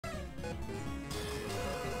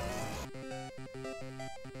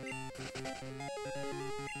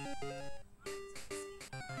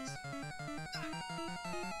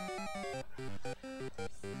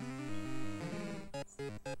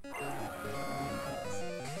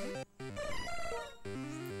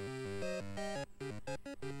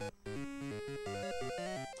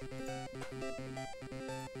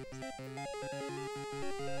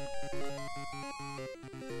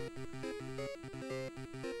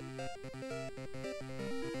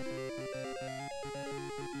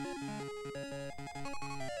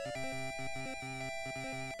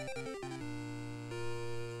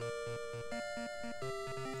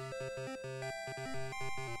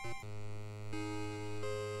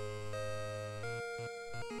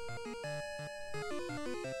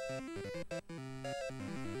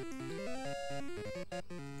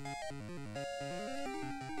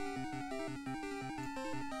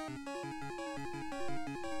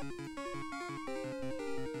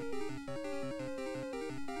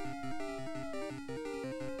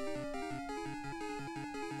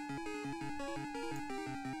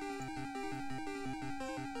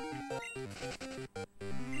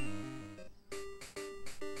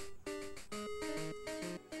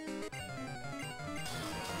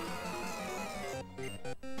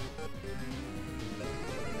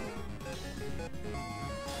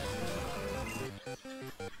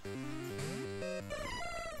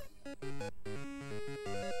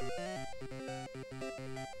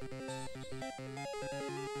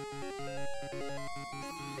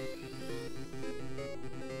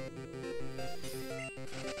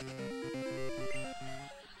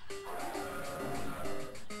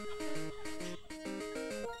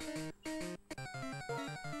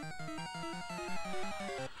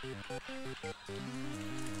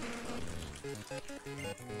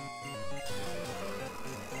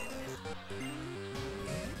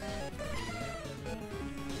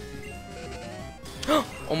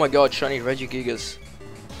Oh my god, shiny Regigigas.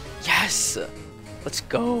 Yes! Let's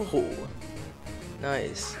go!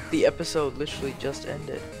 Nice. The episode literally just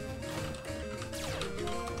ended.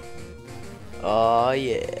 Oh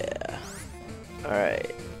yeah.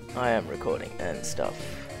 Alright. I am recording and stuff.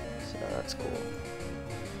 So that's cool.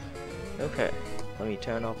 Okay. Let me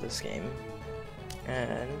turn off this game.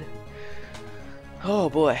 And... oh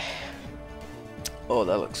boy. Oh,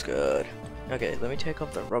 that looks good. Okay, let me take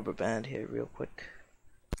off the rubber band here real quick.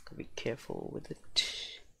 Gotta be careful with it.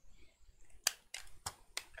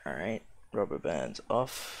 Alright, rubber band's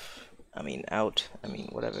off. I mean out. I mean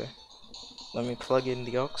whatever. Let me plug in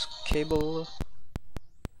the aux cable.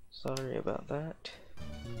 Sorry about that.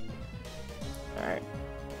 Alright.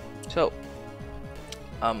 So,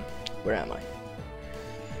 where am I?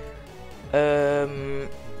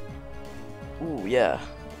 Ooh, yeah.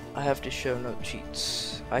 I have to show no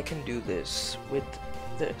cheats. I can do this with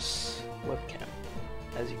this webcam.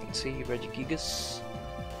 As you can see, Regigigas.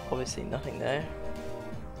 Obviously nothing there.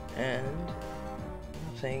 And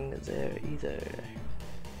nothing there either.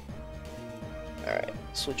 Alright,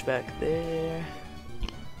 switch back there.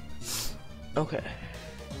 Okay.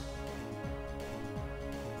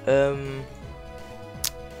 So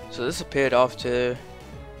this appeared after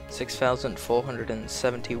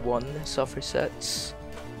 6,471 soft resets.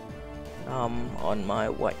 On my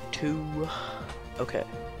white 2. Okay.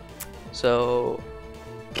 So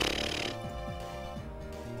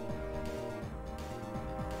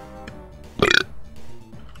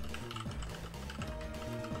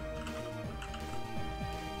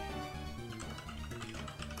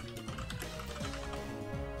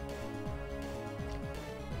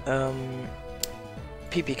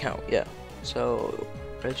PP count, yeah. So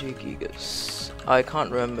Regigigas. I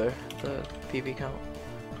can't remember the PP count.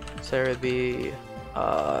 So it'd be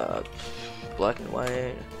black and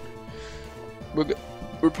white.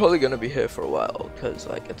 We're probably gonna be here for a while because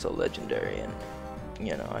like it's a legendary and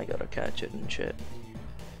you know I gotta catch it and shit.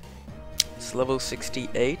 It's level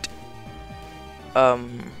 68,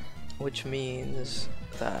 which means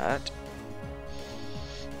that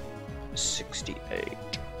 68.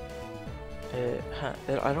 I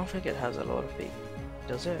don't think it has a lot of feet.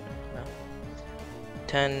 Does it? No.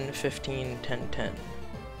 10, 15, 10, 10.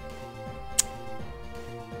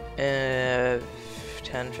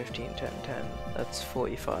 10, 15, 10, 10. That's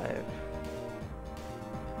 45.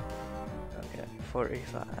 Okay,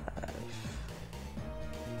 45.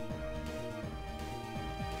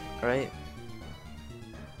 Right?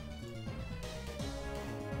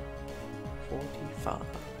 45.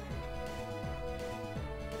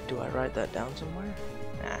 Do I write that down somewhere?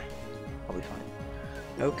 Nah, I'll be fine.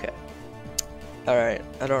 Okay. Alright,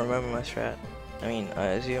 I don't remember my strat. I mean, I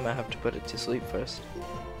assume I have to put it to sleep first.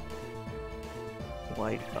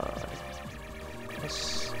 White card.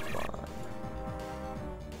 This one.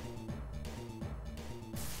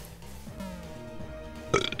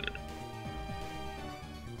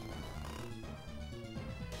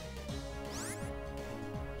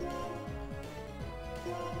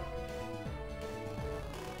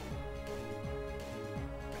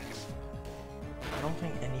 I don't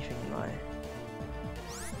think anything in my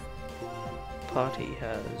party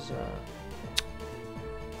has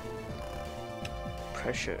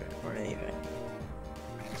pressure or anything.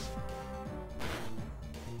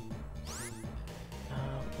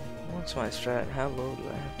 What's my strat? How low do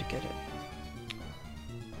I have to get it?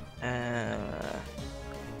 I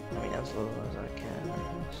mean as low as I can, I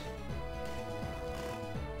guess.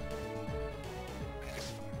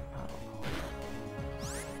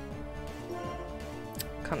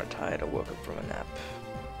 Kinda tired. I woke up from a nap.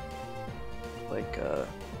 Like,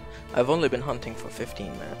 I've only been hunting for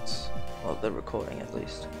 15 minutes. Well, the recording at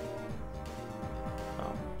least.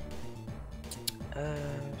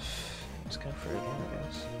 Let's go for it again, I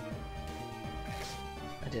guess.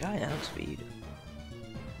 Did I outspeed?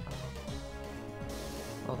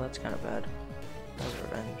 Oh, that's kind of bad. That was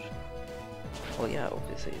revenge. Well, yeah,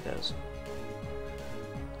 obviously it does.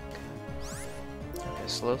 Okay,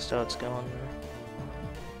 slow start's going.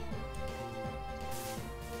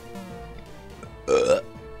 Okay.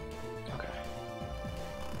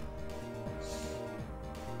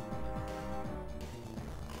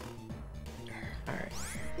 Alright.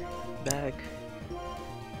 Bag.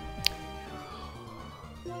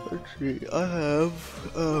 Let's see, I have,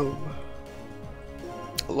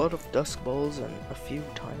 a lot of dusk balls and a few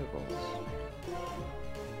timer balls.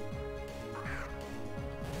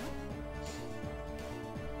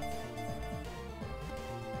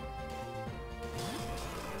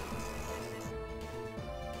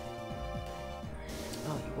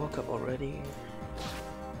 Oh, you woke up already?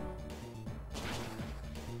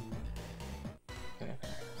 Okay.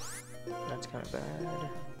 That's kind of bad.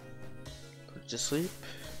 Put to sleep.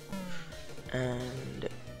 And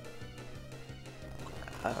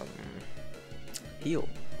heal.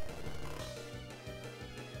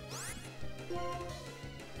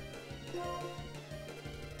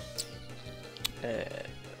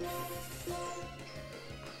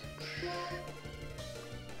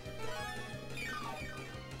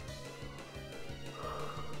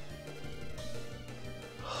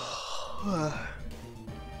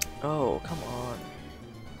 Oh, come on.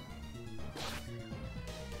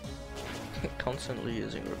 Constantly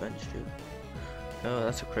using revenge too. No,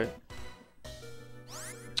 that's a crit.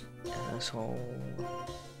 Asshole.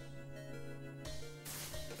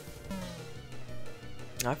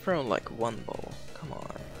 I've thrown like one ball. Come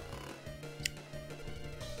on.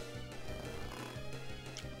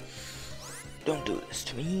 Don't do this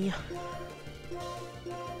to me.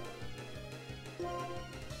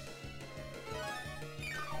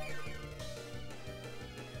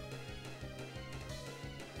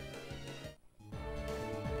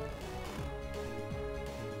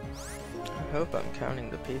 I hope I'm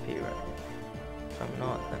counting the PP right. If I'm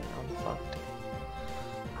not, then I'm fucked.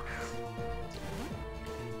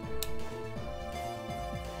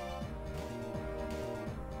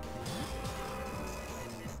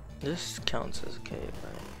 This counts as a cave,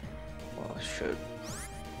 right? Well, it should.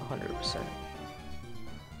 100%.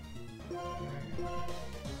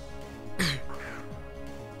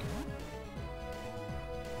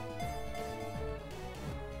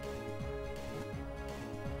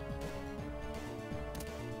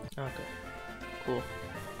 Okay, cool.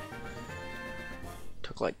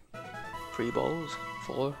 Took like 3 balls,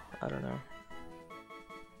 4, I don't know.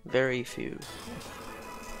 Very few.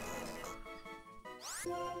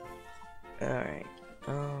 Alright,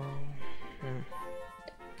 I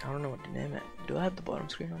don't know what to name it. Do I have the bottom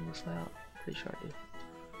screen on this layout? Pretty sure I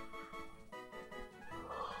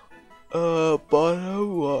do.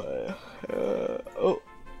 Bottom one. Oh,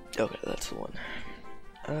 okay, that's the one.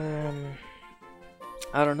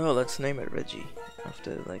 I don't know, let's name it Reggie,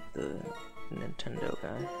 after like the Nintendo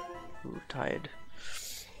guy who retired.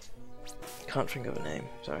 Can't think of a name,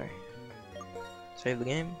 sorry. Save the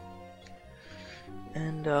game.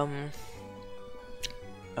 And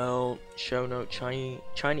I'll show no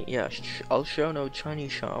I'll show no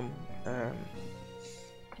Chinese charm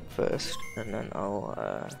first, and then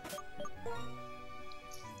I'll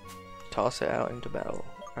toss it out into battle.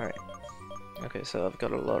 Alright. Okay, so I've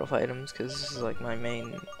got a lot of items because this is like my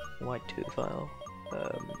main white tooth file.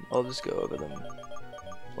 I'll just go over them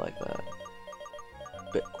like that.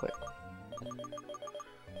 Bit quick.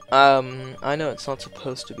 I know it's not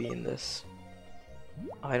supposed to be in this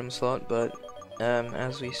item slot, but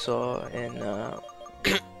as we saw in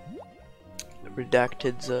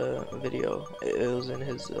Redacted's video, it was in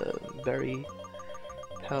his berry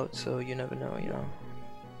pouch, so you never know, you know.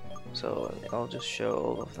 So I'll just show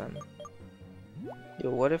all of them. Yo,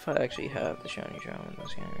 what if I actually have the shiny charm in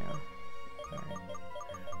this game, yeah? Alright.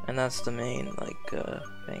 And that's the main, like,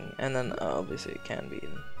 thing. And then, obviously, it can be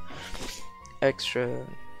in extra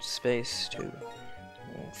space too.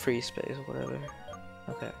 Free space, or whatever.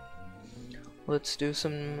 Okay. Let's do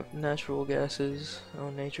some natural guesses,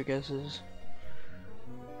 or nature guesses.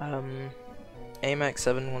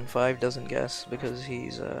 AMAX715 doesn't guess, because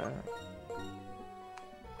he's,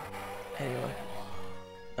 anyway.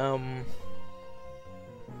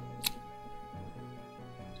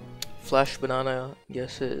 Flash Banana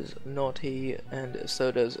guesses Naughty, and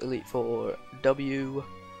so does Elite 4 W.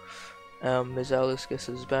 Ms. Alice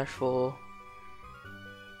guesses Bashful.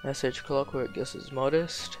 SH Clockwork guesses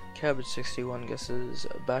Modest. Cabbage61 guesses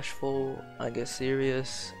Bashful. I guess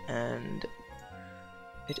Serious, and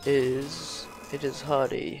it is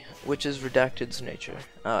Hardy, which is Redacted's nature.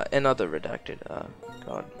 Another Redacted.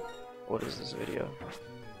 God, what is this video?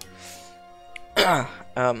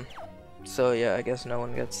 So yeah, I guess no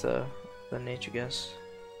one gets the nature guess.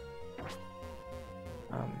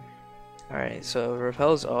 Alright, so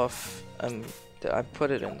Repel's off. I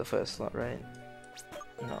put it in the first slot, right?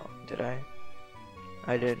 No, did I?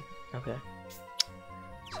 I did. Okay.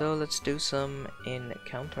 So let's do some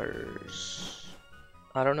encounters.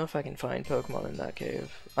 I don't know if I can find Pokemon in that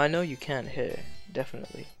cave. I know you can here,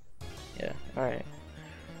 definitely. Yeah, alright.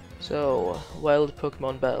 So, wild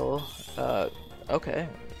Pokemon battle. Okay.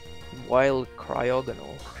 Wild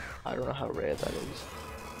cryogonal. I don't know how rare that is.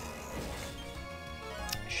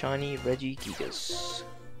 Shiny Regigigas.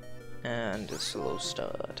 And a slow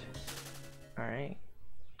start. Alright.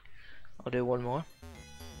 I'll do one more.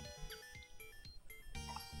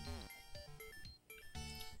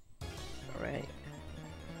 Alright.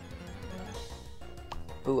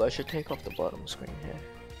 Ooh, I should take off the bottom screen here.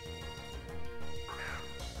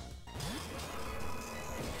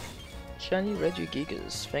 Shiny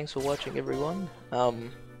Regigigas. Thanks for watching, everyone.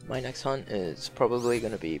 My next hunt is probably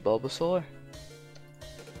gonna be Bulbasaur.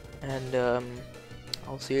 And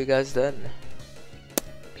I'll see you guys then.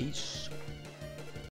 Peace.